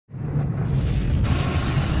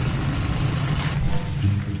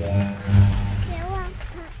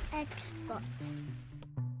spots.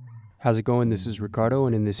 How's it going? This is Ricardo,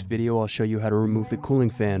 and in this video I'll show you how to remove the cooling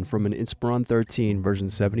fan from an Inspiron 13 version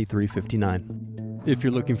 7359. If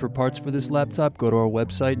you're looking for parts for this laptop, go to our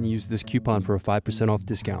website and use this coupon for a 5% off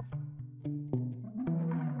discount.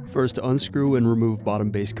 First, unscrew and remove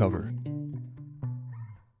bottom base cover.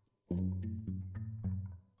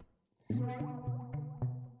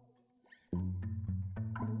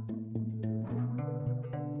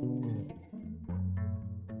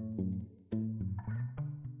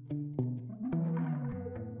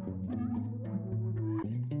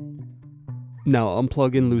 Now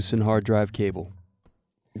unplug and loosen hard drive cable.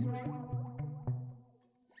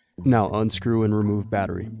 Now unscrew and remove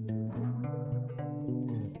battery.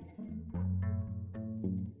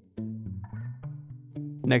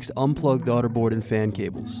 Next, unplug daughter board and fan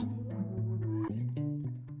cables.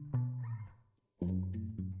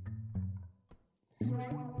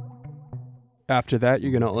 After that,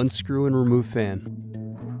 you're going to unscrew and remove fan.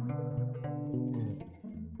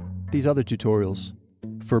 These other tutorials.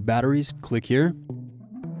 For batteries, click here.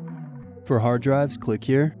 For hard drives, click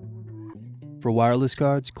here. For wireless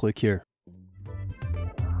cards, click here.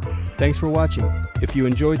 Thanks for watching. If you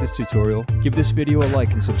enjoyed this tutorial, give this video a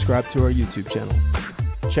like and subscribe to our YouTube channel.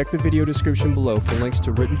 Check the video description below for links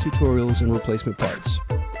to written tutorials and replacement parts.